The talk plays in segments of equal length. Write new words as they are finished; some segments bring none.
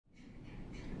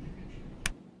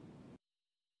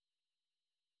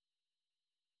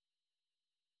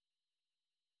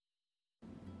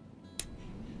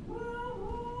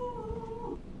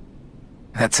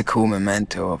That's a cool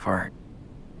memento of our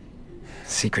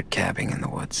secret cabbing in the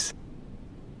woods.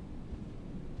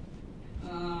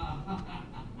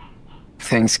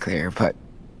 Thanks, Claire, but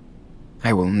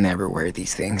I will never wear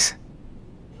these things.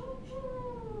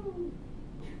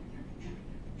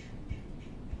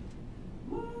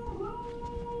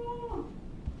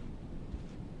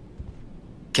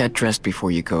 Get dressed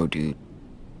before you go, dude.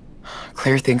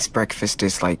 Claire thinks breakfast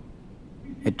is like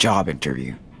a job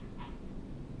interview.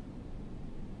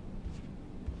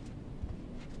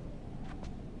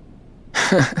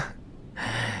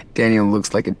 Daniel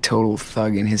looks like a total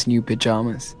thug in his new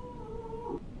pajamas.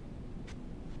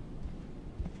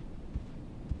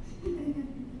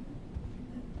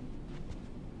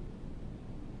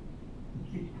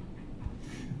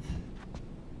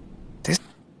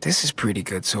 This is pretty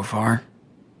good so far.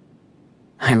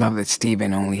 I love that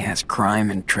Steven only has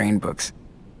crime and train books.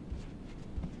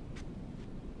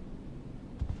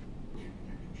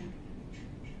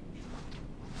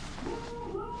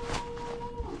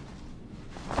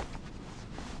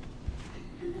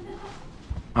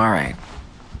 All right,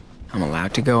 I'm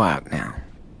allowed to go out now.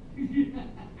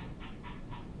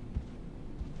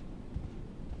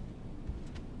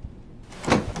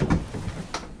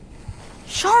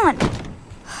 Sean!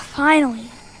 Finally.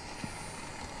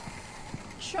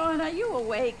 Sean, are you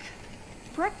awake?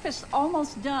 Breakfast's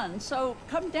almost done, so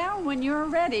come down when you're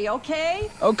ready, okay?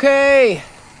 Okay.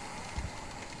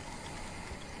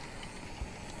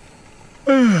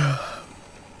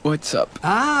 What's up?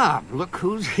 Ah, look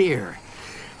who's here.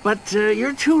 But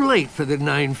you're too late for the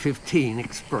 9:15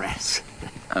 express.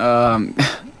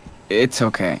 It's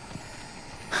okay.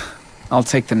 I'll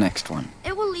take the next one.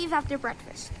 It will leave after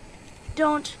breakfast.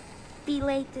 Don't be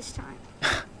late this time.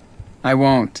 I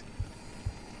won't.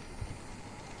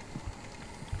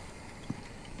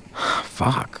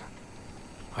 Fuck.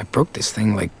 I broke this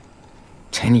thing like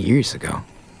 10 years ago.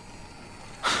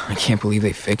 I can't believe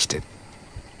they fixed it.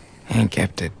 And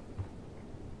kept it.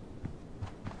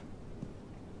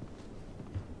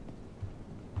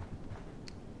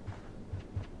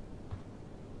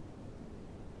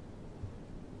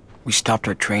 We stopped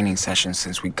our training sessions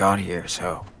since we got here,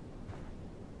 so...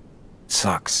 It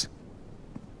sucks.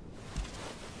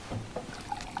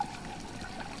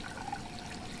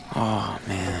 Oh,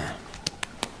 man.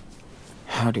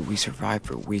 How did we survive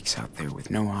for weeks out there with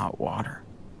no hot water?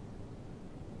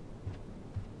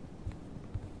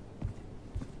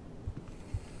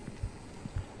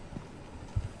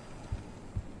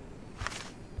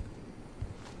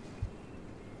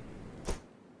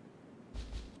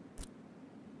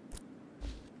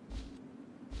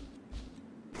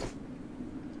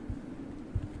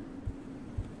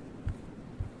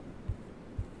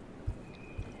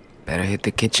 Better hit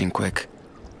the kitchen quick.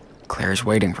 Claire's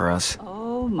waiting for us.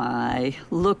 Oh my,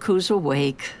 look who's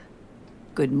awake.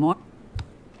 Good morning.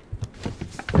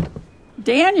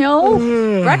 Daniel,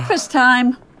 breakfast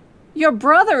time. Your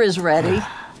brother is ready.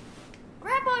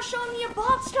 Grandpa showed me a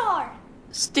box car.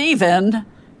 Stephen,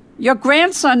 your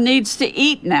grandson needs to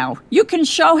eat now. You can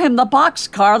show him the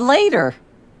boxcar later.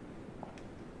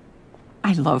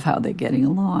 I love how they're getting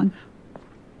along.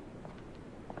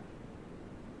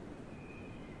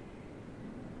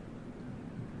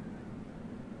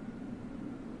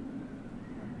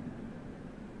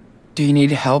 Do you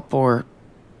need help or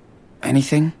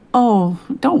anything? Oh,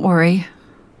 don't worry.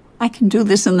 I can do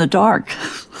this in the dark.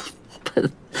 But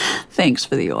thanks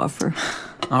for the offer.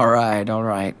 All right, all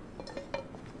right.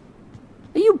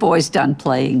 Are you boys done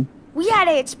playing? We had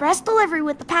an express delivery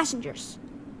with the passengers,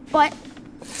 but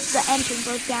the engine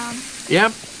broke down.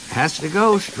 Yep, has to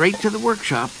go straight to the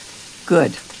workshop.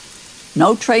 Good.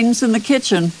 No trains in the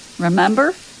kitchen,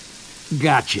 remember?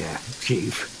 Gotcha,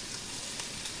 Chief.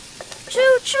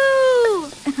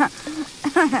 Choo-choo!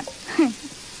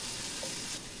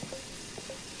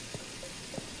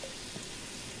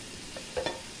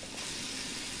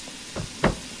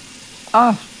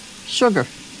 Ah, sugar.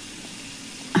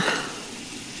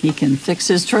 He can fix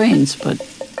his trains, but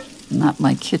not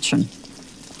my kitchen.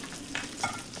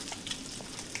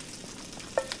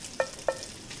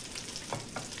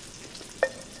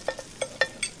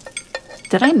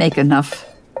 Did I make enough?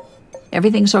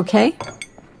 Everything's okay?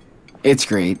 It's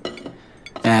great.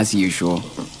 As usual.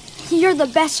 You're the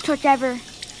best cook ever.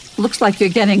 Looks like you're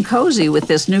getting cozy with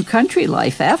this new country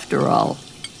life after all.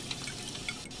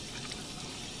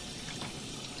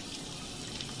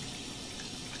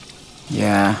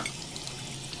 Yeah.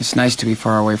 It's nice to be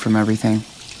far away from everything.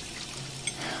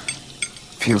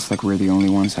 Feels like we're the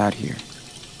only ones out here.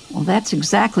 Well, that's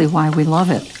exactly why we love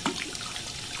it.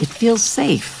 It feels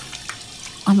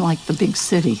safe, unlike the big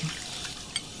city.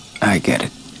 I get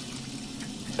it.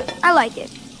 I like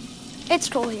it. It's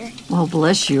cool here. Well,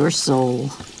 bless your soul.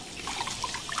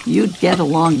 You'd get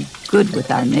along good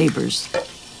with our neighbors.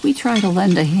 We try to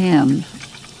lend a hand,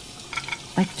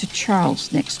 like to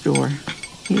Charles next door.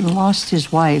 He lost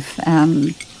his wife,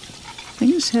 and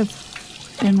things have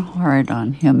been hard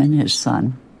on him and his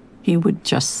son. He would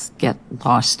just get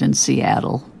lost in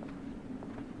Seattle.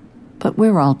 But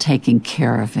we're all taking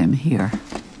care of him here.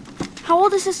 How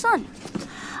old is his son?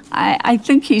 I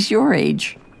think he's your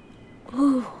age.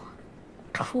 Ooh,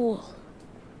 cool.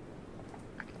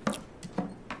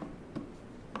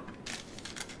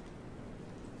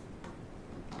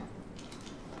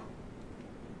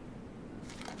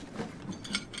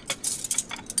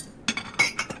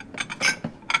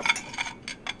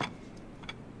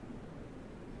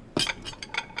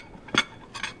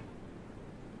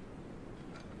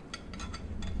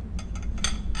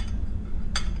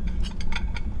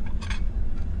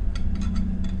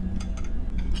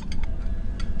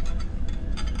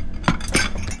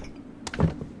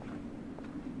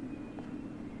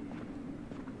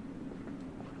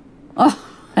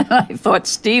 I thought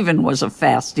Stephen was a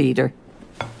fast eater.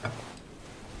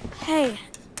 Hey,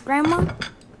 Grandma,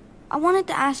 I wanted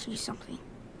to ask you something.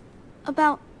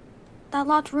 About that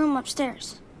locked room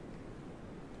upstairs.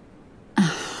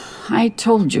 I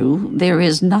told you there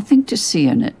is nothing to see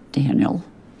in it, Daniel.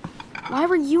 Why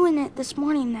were you in it this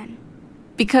morning then?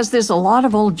 Because there's a lot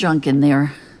of old junk in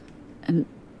there. And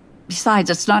besides,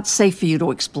 it's not safe for you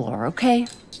to explore, okay?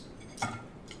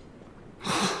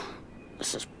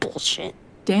 This is bullshit.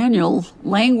 Daniel,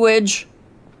 language.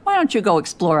 Why don't you go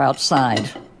explore outside?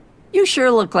 You sure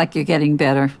look like you're getting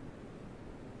better.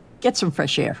 Get some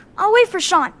fresh air. I'll wait for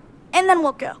Sean, and then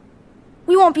we'll go.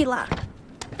 We won't be loud.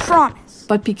 Promise.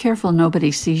 But be careful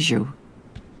nobody sees you.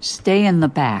 Stay in the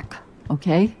back,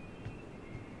 okay?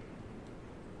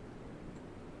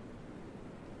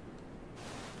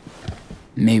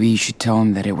 Maybe you should tell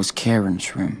him that it was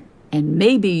Karen's room. And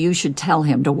maybe you should tell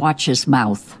him to watch his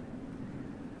mouth.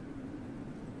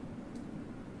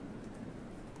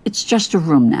 It's just a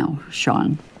room now,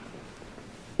 Sean.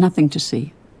 Nothing to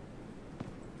see.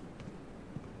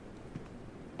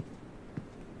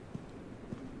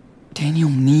 Daniel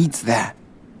needs that.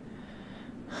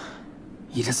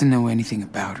 He doesn't know anything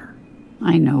about her.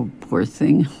 I know, poor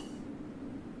thing.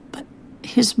 But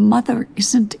his mother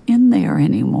isn't in there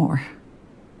anymore.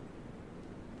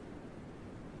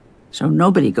 So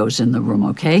nobody goes in the room,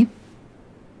 okay?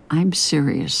 I'm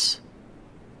serious.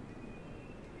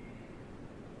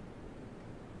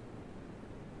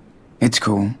 It's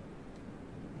cool.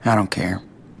 I don't care.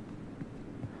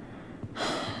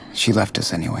 She left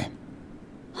us anyway.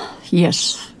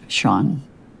 Yes, Sean.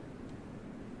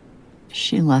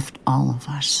 She left all of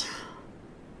us.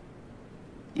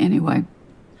 Anyway,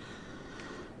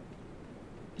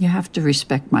 you have to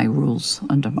respect my rules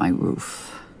under my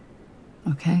roof,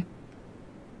 okay?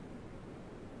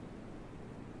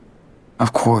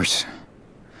 Of course.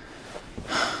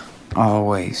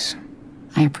 Always.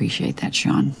 I appreciate that,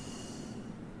 Sean.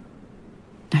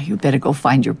 Now you better go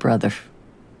find your brother.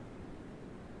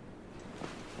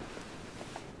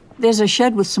 There's a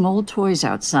shed with some old toys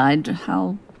outside.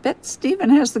 I'll bet Stephen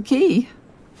has the key.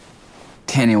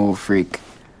 Daniel will freak.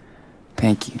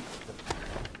 Thank you.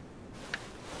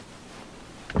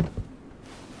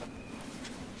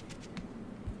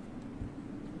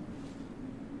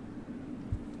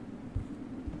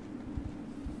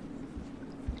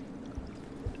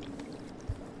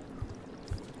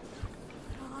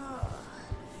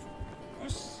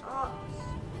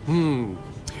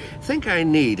 Think I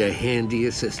need a handy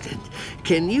assistant.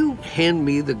 Can you hand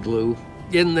me the glue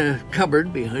in the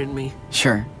cupboard behind me?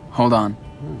 Sure. Hold on.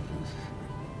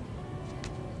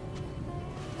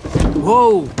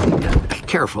 Whoa!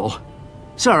 Careful.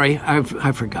 Sorry, I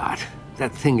forgot.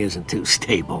 That thing isn't too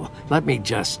stable. Let me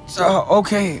just...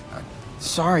 Okay.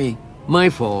 Sorry. My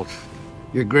fault.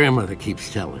 Your grandmother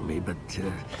keeps telling me, but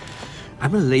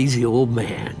I'm a lazy old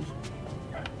man.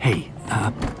 Hey,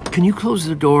 can you close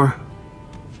the door?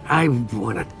 I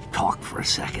want to talk for a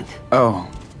second. Oh.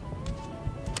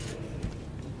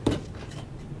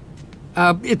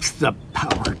 It's the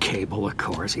power cable, of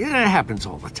course. It happens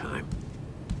all the time.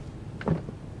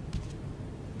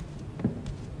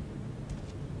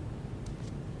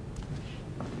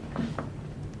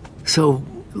 So,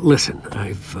 listen,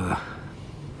 I've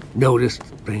noticed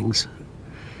things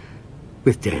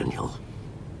with Daniel.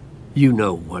 You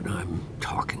know what I'm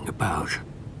talking about,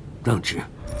 don't you?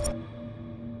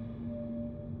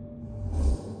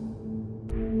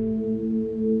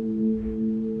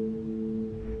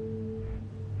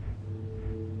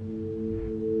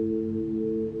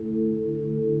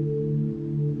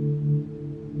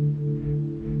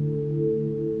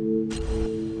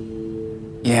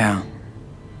 Yeah.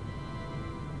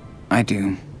 I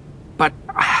do. But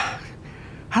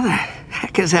how the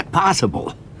heck is that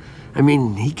possible? I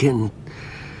mean, he can...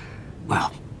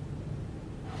 Well,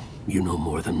 you know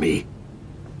more than me.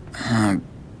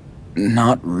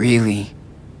 Not really.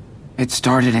 It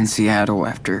started in Seattle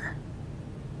after...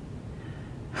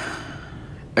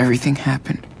 everything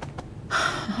happened.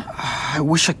 I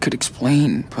wish I could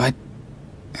explain, but...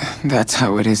 that's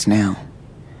how it is now.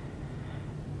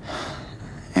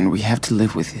 And we have to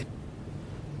live with it.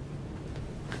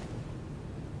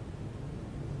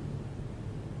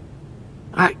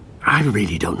 I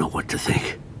really don't know what to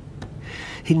think.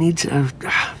 He needs a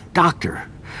doctor.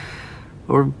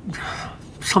 Or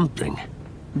something.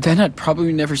 Then I'd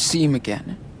probably never see him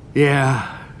again.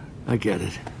 Yeah, I get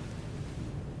it.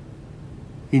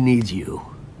 He needs you.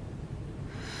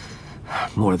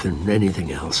 More than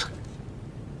anything else.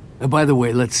 By the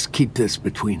way, let's keep this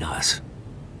between us.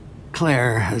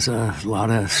 Claire has a lot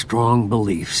of strong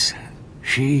beliefs.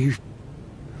 She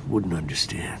wouldn't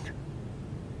understand.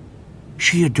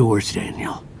 She adores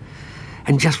Daniel,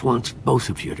 and just wants both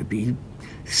of you to be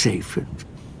safe and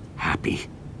happy.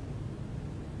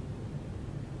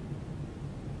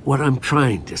 What I'm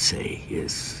trying to say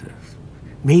is,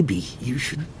 maybe you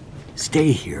should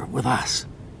stay here with us.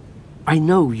 I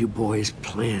know you boys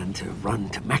plan to run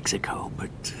to Mexico,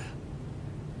 but...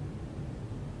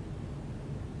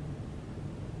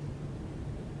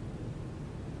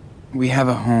 We have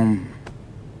a home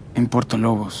in Puerto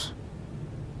Lobos.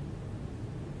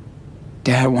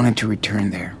 Dad wanted to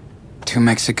return there. 2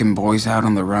 Mexican boys out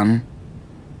on the run.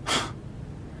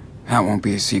 That won't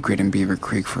be a secret in Beaver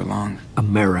Creek for long.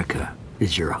 America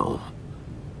is your home.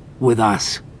 With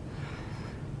us.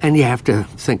 And you have to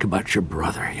think about your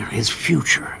brother, his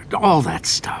future, all that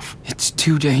stuff. It's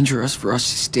too dangerous for us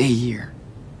to stay here.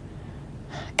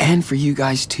 And for you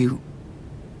guys too.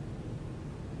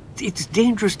 It's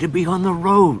dangerous to be on the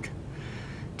road.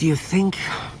 Do you think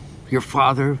your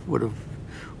father would have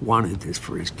wanted this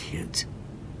for his kids?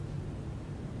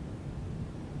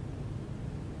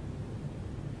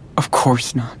 Of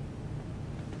course not.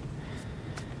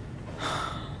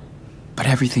 But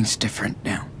everything's different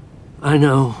now. I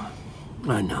know.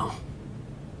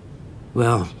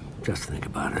 Well, just think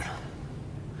about it.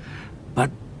 But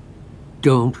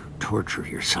don't torture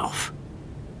yourself.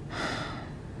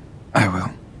 I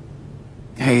will.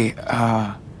 Hey,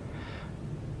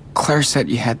 Claire said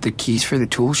you had the keys for the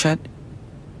tool shed?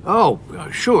 Oh,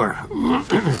 sure.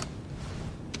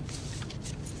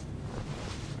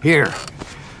 Here.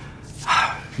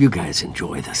 You guys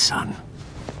enjoy the sun.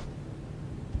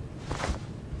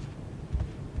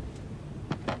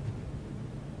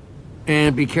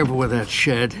 And be careful with that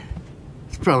shed.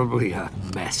 It's probably a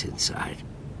mess inside.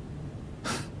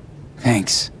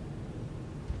 Thanks.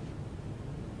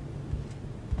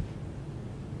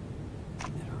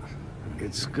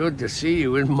 It's good to see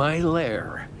you in my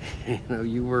lair. You know,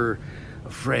 you were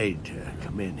afraid to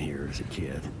come in here as a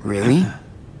kid. Really?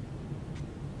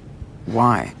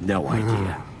 Why? No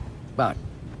idea. But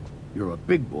you're a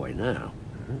big boy now.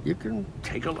 You can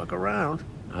take a look around.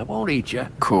 I won't eat you.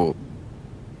 Cool.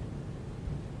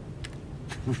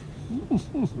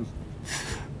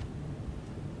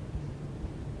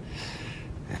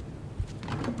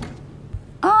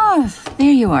 Ah,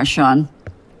 there you are, Sean.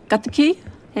 Got the key?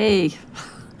 Hey,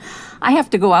 I have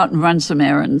to go out and run some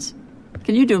errands.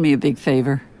 Can you do me a big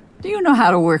favor? Do you know how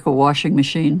to work a washing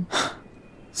machine?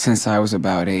 Since I was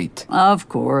about 8. Of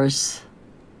course.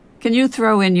 Can you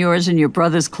throw in yours and your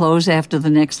brother's clothes after the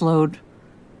next load?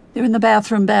 They're in the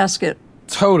bathroom basket.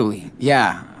 Totally,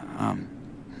 yeah.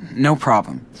 No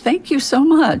problem. Thank you so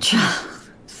much.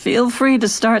 Feel free to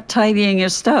start tidying your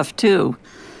stuff, too.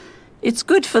 It's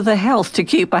good for the health to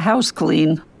keep a house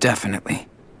clean. Definitely.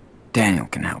 Daniel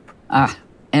can help. Ah,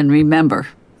 and remember,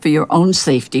 for your own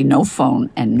safety, no phone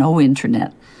and no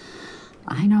internet.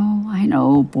 I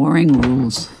know, boring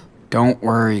rules. Don't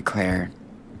worry, Claire.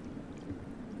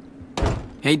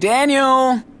 Hey,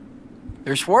 Daniel!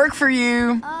 There's work for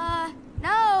you.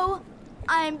 No.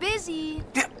 I'm busy.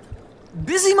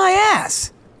 Busy my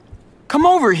ass! Come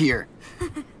over here.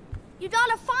 You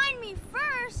gotta find me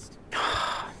first.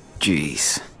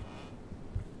 Jeez.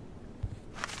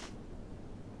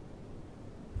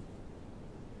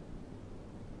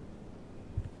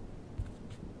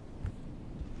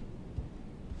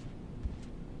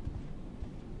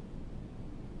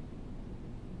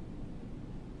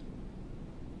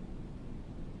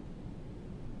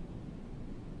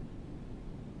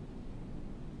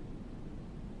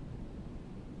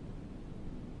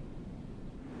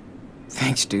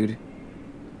 Thanks, dude.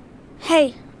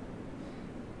 Hey.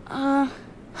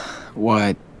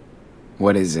 What?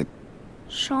 What is it?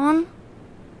 Sean,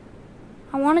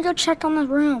 I want to go check on the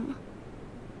room.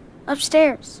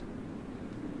 Upstairs.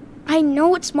 I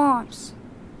know it's Mom's.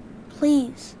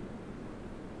 Please.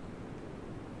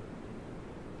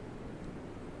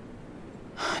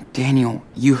 Daniel,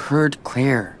 you heard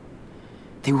Claire.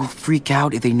 They will freak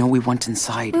out if they know we went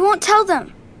inside. We won't tell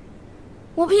them.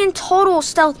 We'll be in total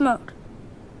stealth mode.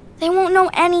 They won't know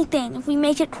anything if we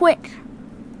make it quick.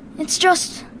 It's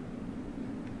just...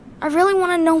 I really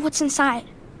want to know what's inside.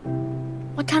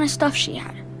 What kind of stuff she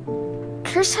had.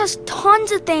 Chris has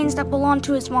tons of things that belong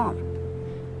to his mom.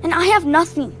 And I have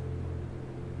nothing.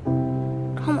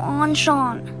 Come on,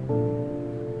 Sean.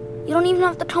 You don't even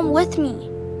have to come with me.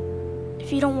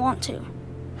 If you don't want to.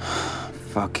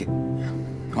 Fuck it.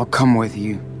 I'll come with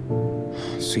you.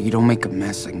 So you don't make a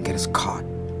mess and get us caught.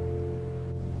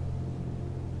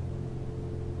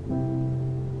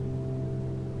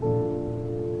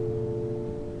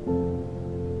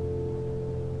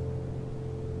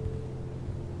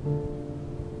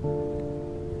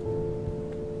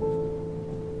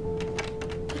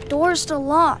 The door's still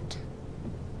locked.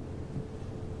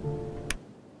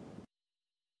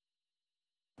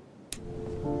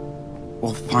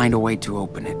 We'll find a way to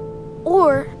open it.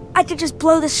 Or I could just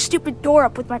blow this stupid door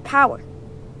up with my power.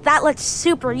 That looks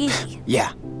super easy.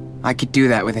 Yeah, I could do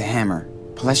that with a hammer.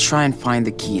 But let's try and find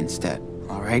the key instead,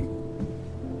 alright?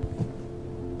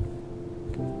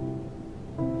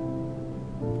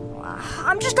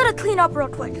 I'm just gonna clean up real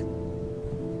quick.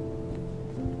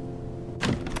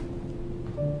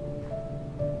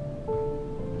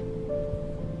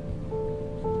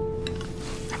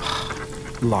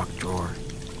 Locked drawer.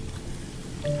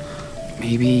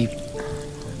 Maybe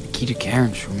the key to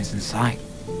Karen's room is inside.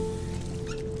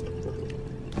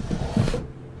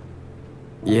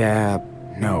 Yeah,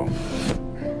 no.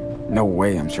 No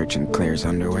way I'm searching Claire's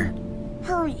underwear.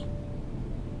 Hurry.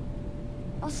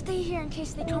 I'll stay here in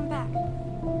case they come back.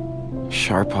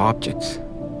 Sharp objects.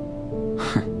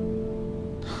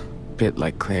 Bit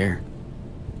like Claire.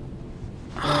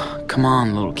 Come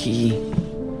on, little key.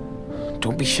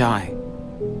 Don't be shy.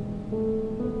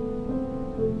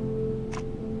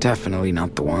 Definitely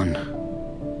not the one.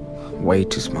 Way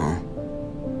too small.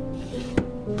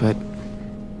 But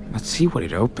let's see what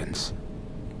it opens.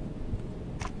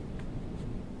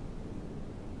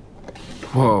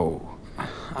 Whoa.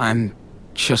 I'm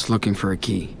just looking for a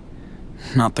key.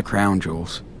 Not the crown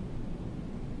jewels.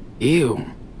 Ew.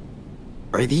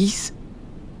 Are these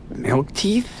milk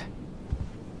teeth?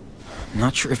 I'm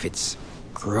not sure if it's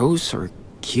gross or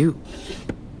cute.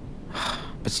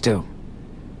 But still,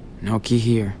 no key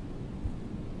here.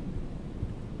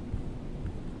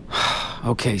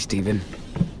 Okay, Steven.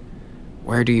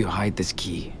 Where do you hide this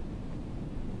key?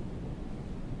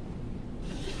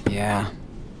 Yeah,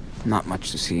 not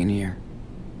much to see in here.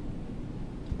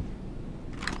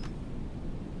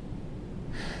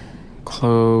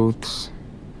 Clothes,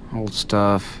 old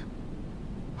stuff,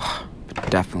 but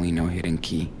definitely no hidden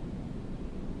key.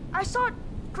 I saw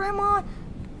Grandma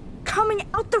coming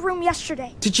out the room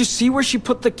yesterday. Did you see where she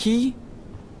put the key?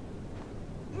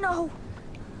 No,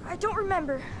 I don't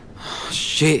remember.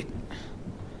 Shit.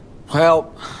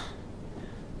 Well,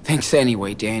 thanks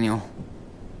anyway, Daniel.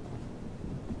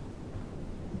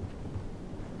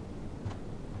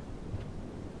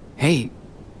 Hey,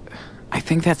 I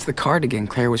think that's the cardigan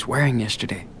Claire was wearing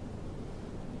yesterday.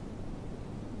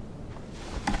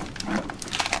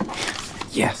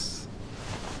 Yes.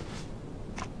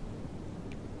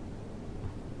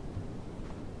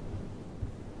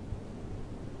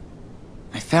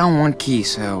 I found one key,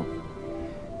 so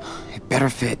it better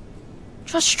fit.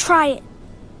 Just try it.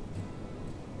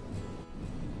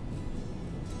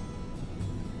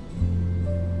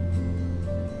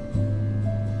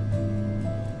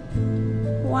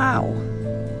 Wow.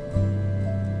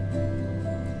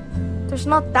 There's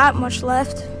not that much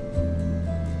left.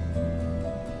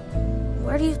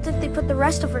 Where do you think they put the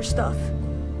rest of her stuff?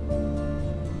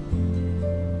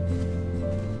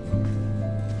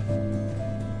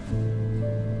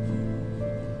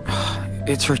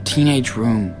 It's her teenage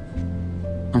room.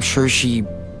 I'm sure she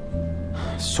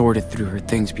sorted through her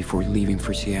things before leaving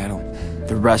for Seattle.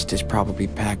 The rest is probably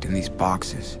packed in these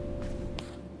boxes.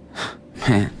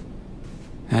 Man,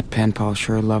 that pen pal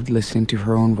sure loved listening to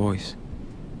her own voice.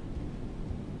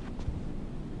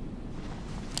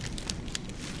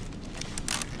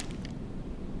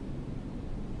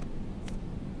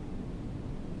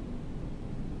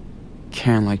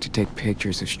 Karen liked to take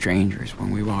pictures of strangers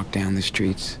when we walked down the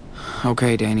streets.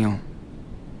 Okay, Daniel.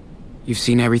 You've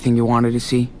seen everything you wanted to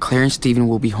see? Claire and Steven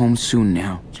will be home soon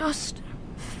now. Just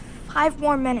 5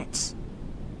 more minutes.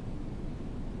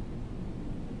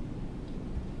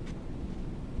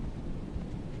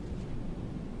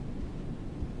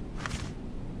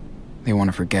 They want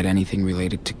to forget anything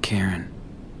related to Karen.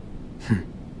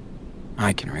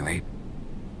 I can relate.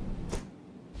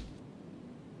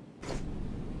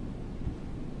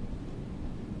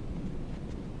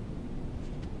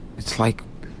 It's like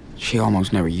she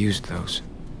almost never used those.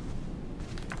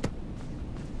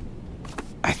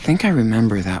 I think I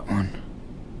remember that one.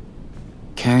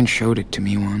 Karen showed it to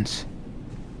me once.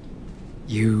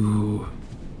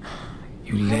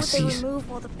 Ulysses? Why would they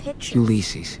remove all the pictures?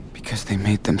 Ulysses, because they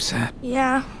made them sad.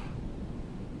 Yeah.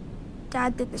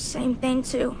 Dad did the same thing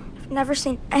too. I've never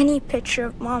seen any picture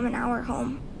of Mom in our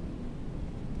home.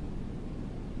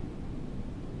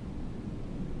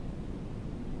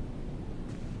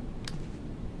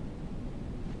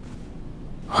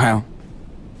 Well,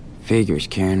 figures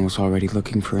Karen was already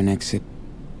looking for an exit.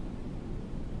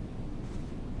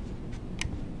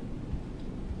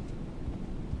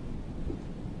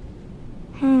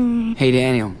 Hey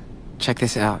Daniel, check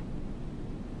this out.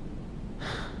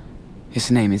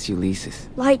 His name is Ulysses.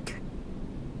 Like,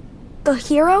 the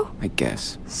hero? I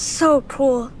guess. So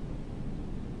cool.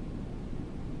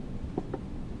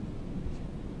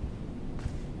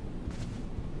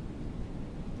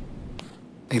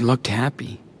 They looked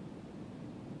happy.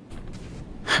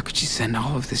 How could you send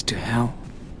all of this to hell?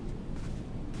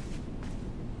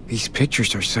 These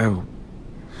pictures are so...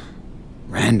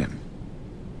 random.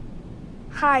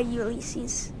 Hi,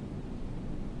 Ulysses.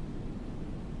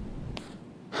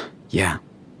 Yeah.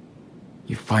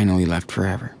 You finally left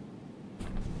forever.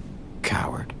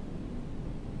 Coward.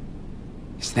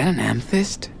 Is that an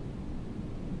amethyst?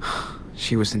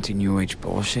 She was into New Age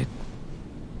bullshit.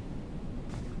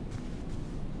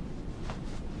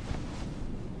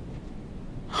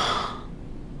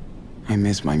 I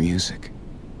miss my music.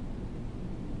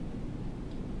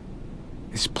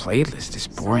 This playlist is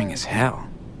boring as hell.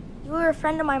 You were a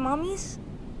friend of my mommy's?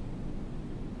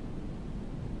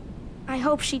 I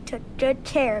hope she took good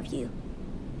care of you.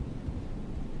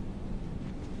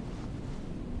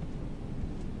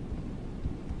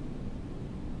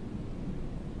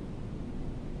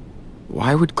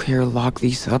 Why would Claire lock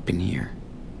these up in here?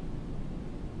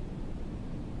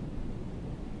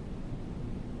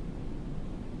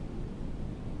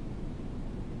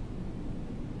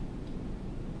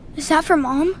 Is that for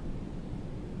Mom?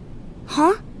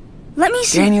 Huh? Let me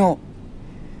see. Daniel!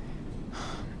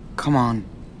 Come on.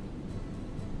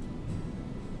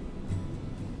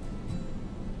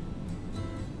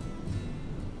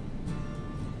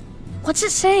 What's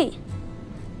it say?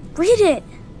 Read it.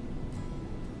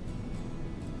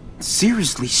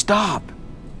 Seriously, stop!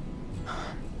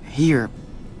 Here,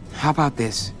 how about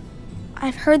this?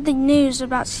 I've heard the news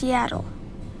about Seattle.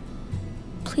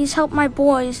 Please help my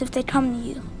boys if they come to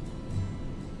you.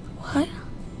 What?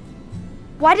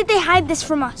 Why did they hide this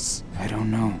from us? I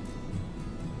don't know.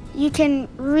 You can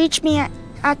reach me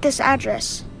at this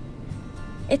address.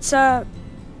 It's a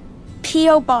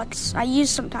P.O. box I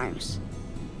use sometimes.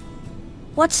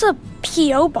 What's a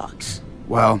P.O. box?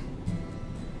 Well,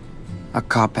 a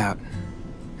cop-out.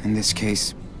 In this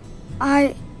case.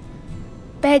 I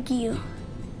beg you,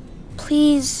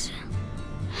 please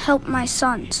help my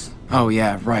sons. Oh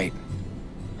yeah, right.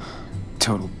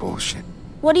 Total bullshit.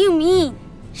 What do you mean?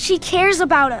 She cares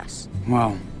about us.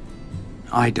 Well,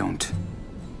 I don't.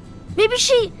 Maybe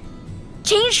she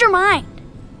changed her mind.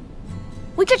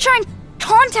 We could try and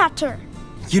contact her.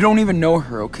 You don't even know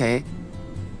her, okay?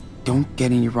 Don't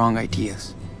get any wrong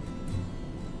ideas.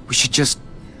 We should just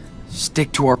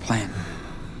stick to our plan.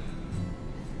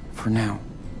 For now.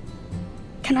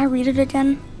 Can I read it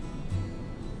again?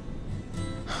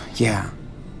 Yeah.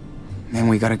 Then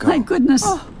we gotta go. My goodness.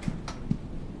 Oh,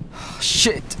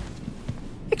 shit.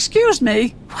 Excuse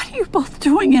me, what are you both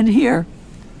doing in here?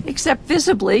 Except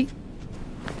visibly.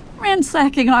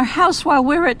 Ransacking our house while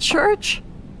we're at church?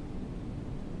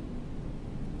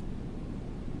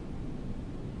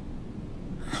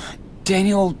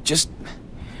 Daniel just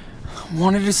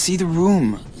wanted to see the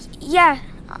room. Yeah,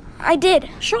 I did.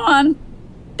 Sean,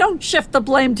 don't shift the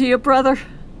blame to your brother.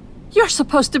 You're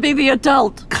supposed to be the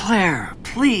adult. Claire,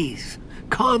 please,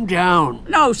 calm down.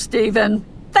 No, Stephen.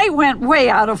 They went way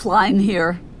out of line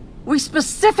here. We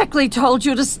specifically told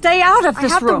you to stay out of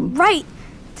this room. I have the right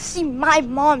to see my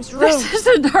mom's room. This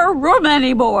isn't her room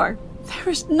anymore. There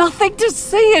is nothing to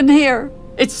see in here.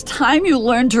 It's time you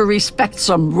learn to respect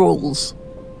some rules.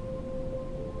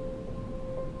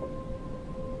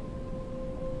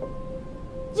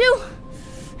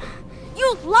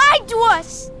 You lied to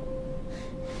us!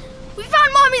 We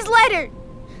found Mommy's letter!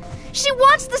 She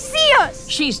wants to see us!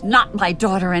 She's not my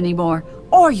daughter anymore,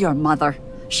 or your mother.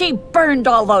 She burned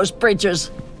all those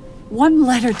bridges. One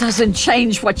letter doesn't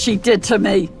change what she did to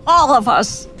me. All of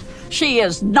us. She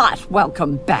is not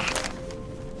welcome back.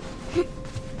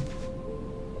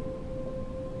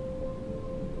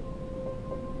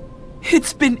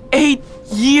 It's been 8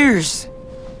 years.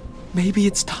 Maybe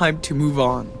it's time to move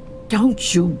on.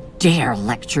 Don't you dare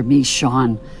lecture me,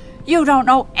 Sean. You don't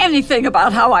know anything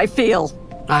about how I feel.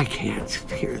 I can't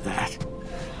hear that.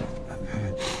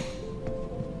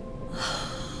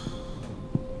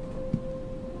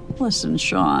 Listen,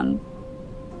 Sean.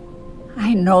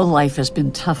 I know life has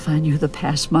been tough on you the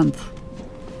past month.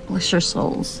 Bless your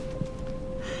souls.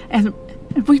 And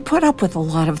we put up with a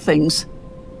lot of things.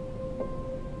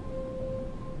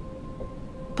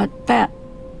 But that,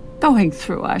 going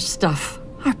through our stuff,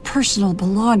 our personal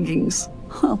belongings,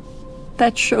 well,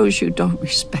 that shows you don't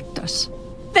respect us.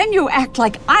 Then you act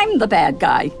like I'm the bad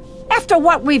guy, after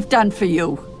what we've done for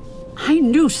you. I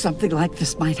knew something like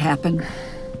this might happen.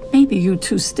 Maybe you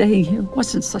two staying here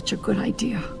wasn't such a good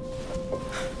idea.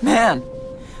 Man,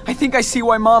 I think I see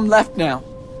why Mom left now.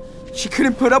 She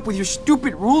couldn't put up with your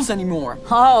stupid rules anymore.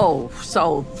 Oh,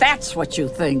 so that's what you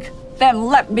think. Then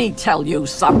let me tell you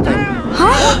something.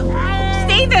 Huh?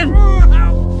 Stephen!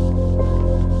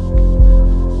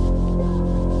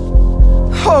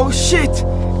 Oh, shit!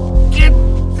 Get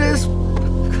this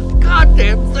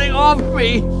goddamn thing off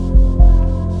me!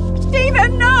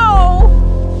 Stephen, no!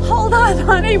 Hold on,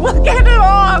 honey, we'll get it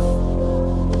off!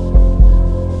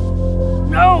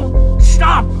 No!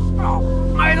 Stop! Oh,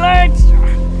 my legs!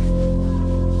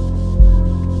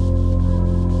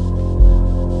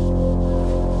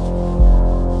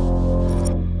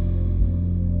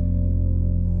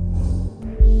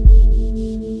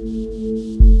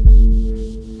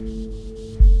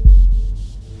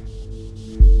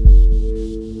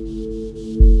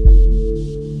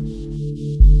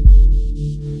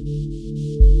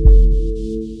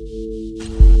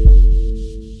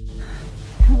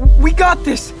 We got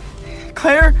this!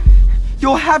 Claire,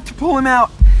 you'll have to pull him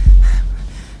out.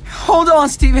 Hold on,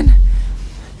 Stephen.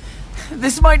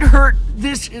 This might hurt.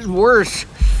 This is worse.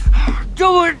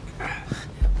 Do it!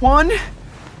 1,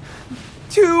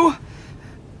 2,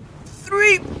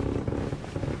 3.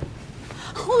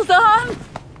 Hold on!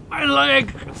 My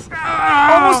leg!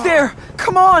 Almost there!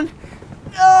 Come on!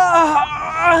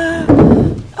 Oh,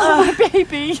 my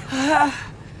baby!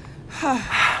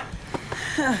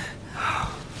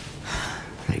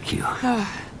 Thank you.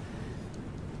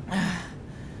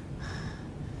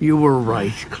 You were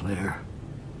right, Claire.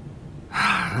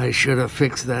 I should have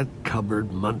fixed that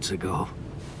cupboard months ago.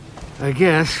 I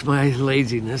guess my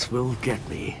laziness will get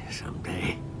me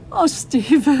someday. Oh,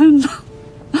 Stephen.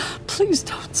 Please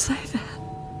don't say that.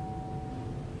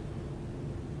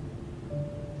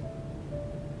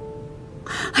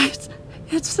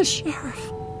 It's the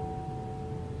sheriff.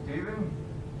 Stephen?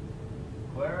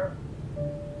 Claire?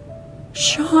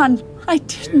 Sean, I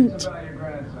didn't. It's about your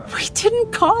grandson. We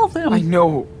didn't call them. I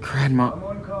know, Grandma.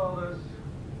 Someone called us.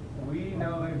 We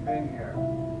know they've been here.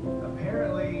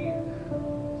 Apparently,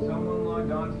 someone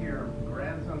logged onto your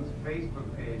grandson's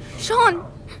Facebook page. from Sean, the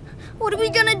house. what are we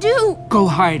gonna do? Go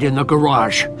hide in the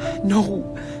garage.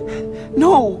 No.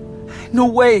 No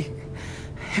way.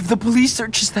 If the police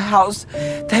searches the house,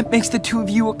 that makes the two of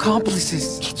you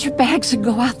accomplices. Get your bags and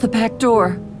go out the back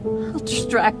door. I'll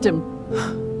distract him.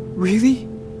 Really?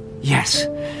 Yes.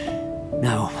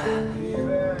 Now,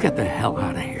 Stephen, get the hell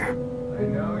out of here. I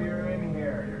know you're in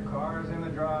here. Your car's in the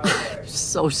driveway.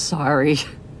 So sorry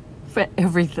for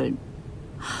everything.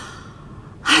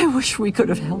 I wish we could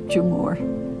have helped you more.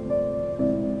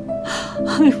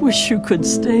 I wish you could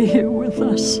stay here with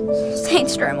us.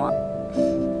 Thanks, Grandma.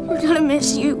 We're gonna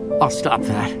miss you. I'll stop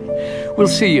that. We'll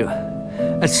see you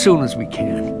as soon as we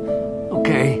can.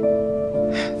 Okay?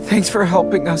 Thanks for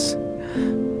helping us.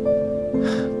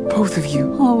 Both of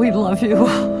you. Oh, we love you.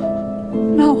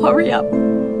 Now hurry up.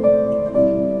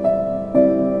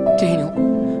 Daniel,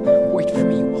 wait for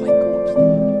me while I go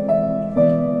upstairs.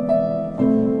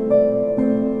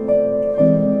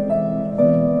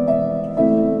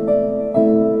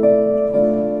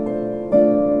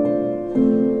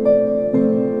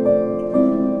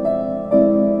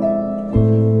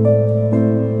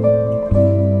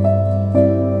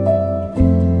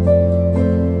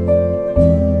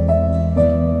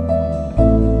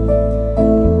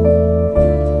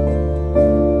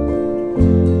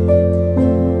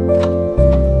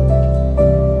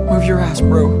 Move your ass,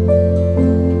 bro.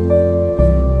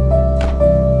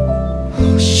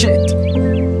 Oh, shit.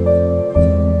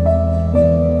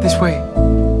 This way.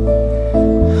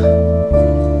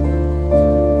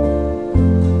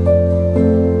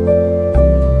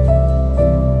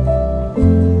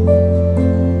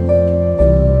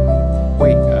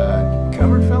 Wait,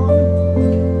 cupboard fell on him?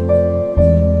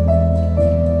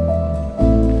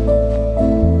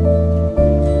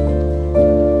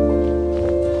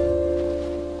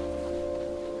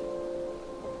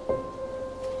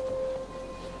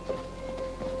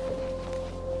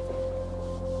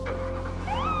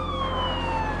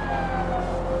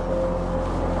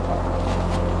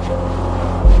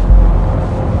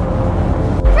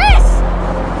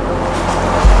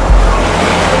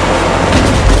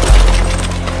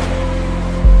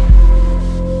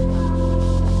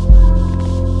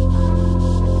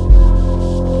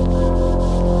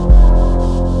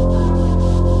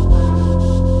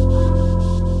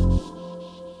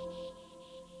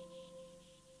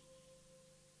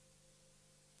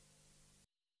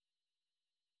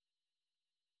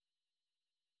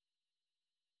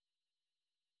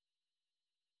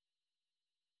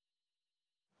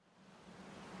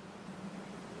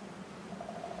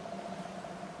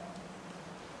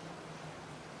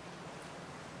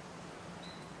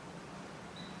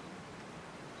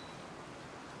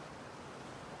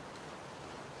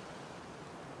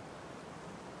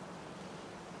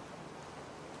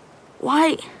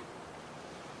 Why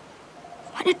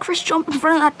did Chris jump in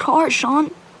front of that car,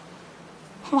 Sean?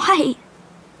 Why?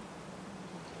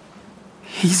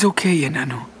 He's okay,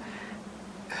 Enano.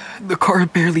 The car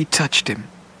barely touched him.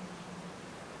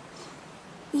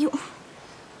 You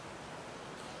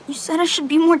said I should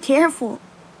be more careful.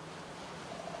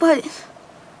 But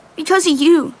because of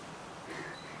you,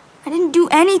 I didn't do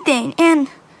anything, and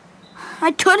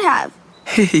I could have.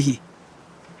 Hey,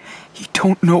 you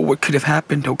don't know what could have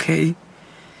happened, okay?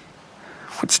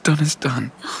 What's done is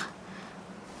done.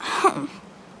 You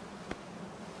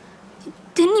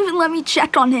didn't even let me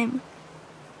check on him.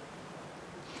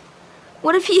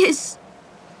 What if he is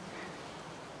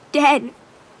dead?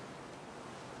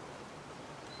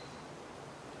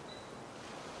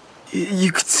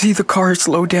 You could see the car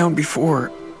slow down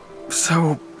before,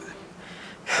 so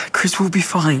Chris will be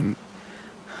fine.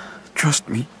 Trust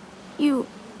me. You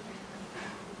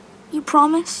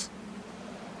promise?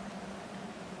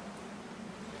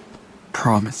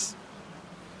 Promise.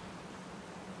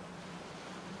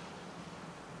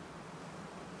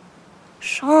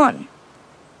 Sean,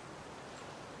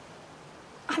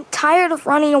 I'm tired of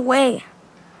running away.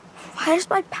 Why does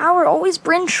my power always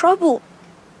bring trouble?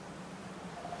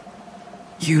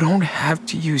 You don't have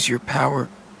to use your power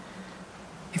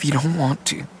if you don't want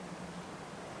to.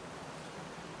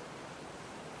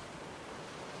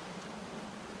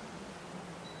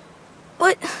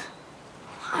 But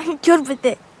I'm good with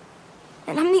it.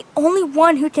 And I'm the only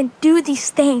one who can do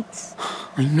these things.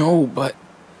 I know, but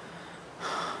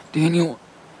Daniel,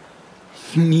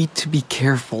 you need to be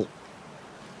careful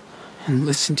and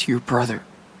listen to your brother.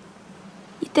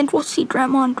 You think we'll see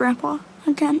Grandma and Grandpa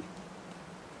again?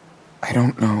 I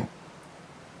don't know.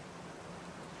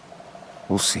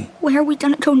 We'll see. Where are we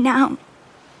gonna go now?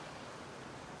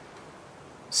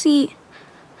 See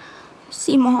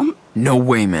Mom? No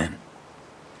way, man.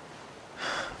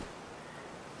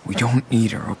 We don't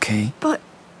need her, okay? But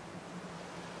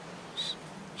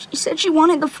she said she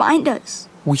wanted to find us.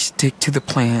 We stick to the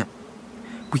plan.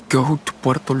 We go to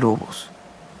Puerto Lobos.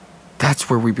 That's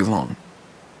where we belong.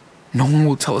 No one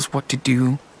will tell us what to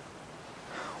do.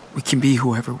 We can be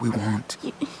whoever we want.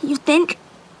 You think?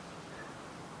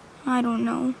 I don't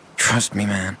know. Trust me,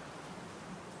 man.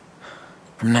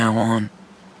 From now on,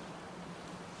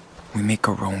 we make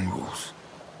our own rules.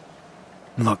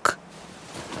 Look,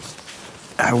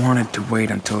 I wanted to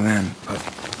wait until then, but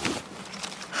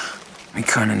we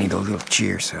kinda need a little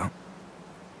cheer, so...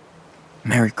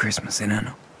 Merry Christmas,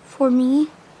 Enano. For me?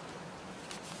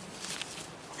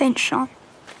 Thanks, Sean.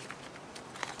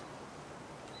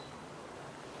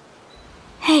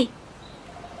 Hey.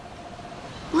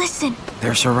 Listen.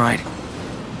 There's our ride.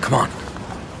 Come on.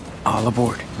 All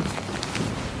aboard.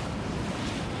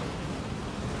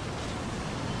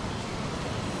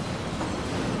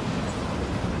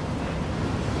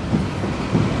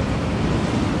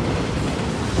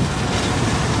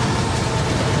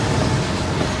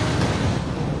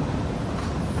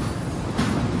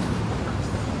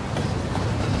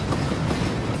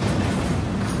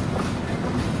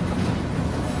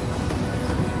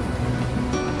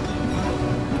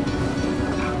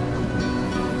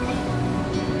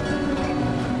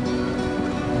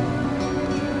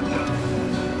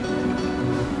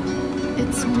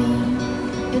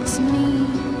 It's me,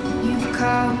 you've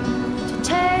come to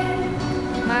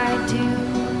take my due.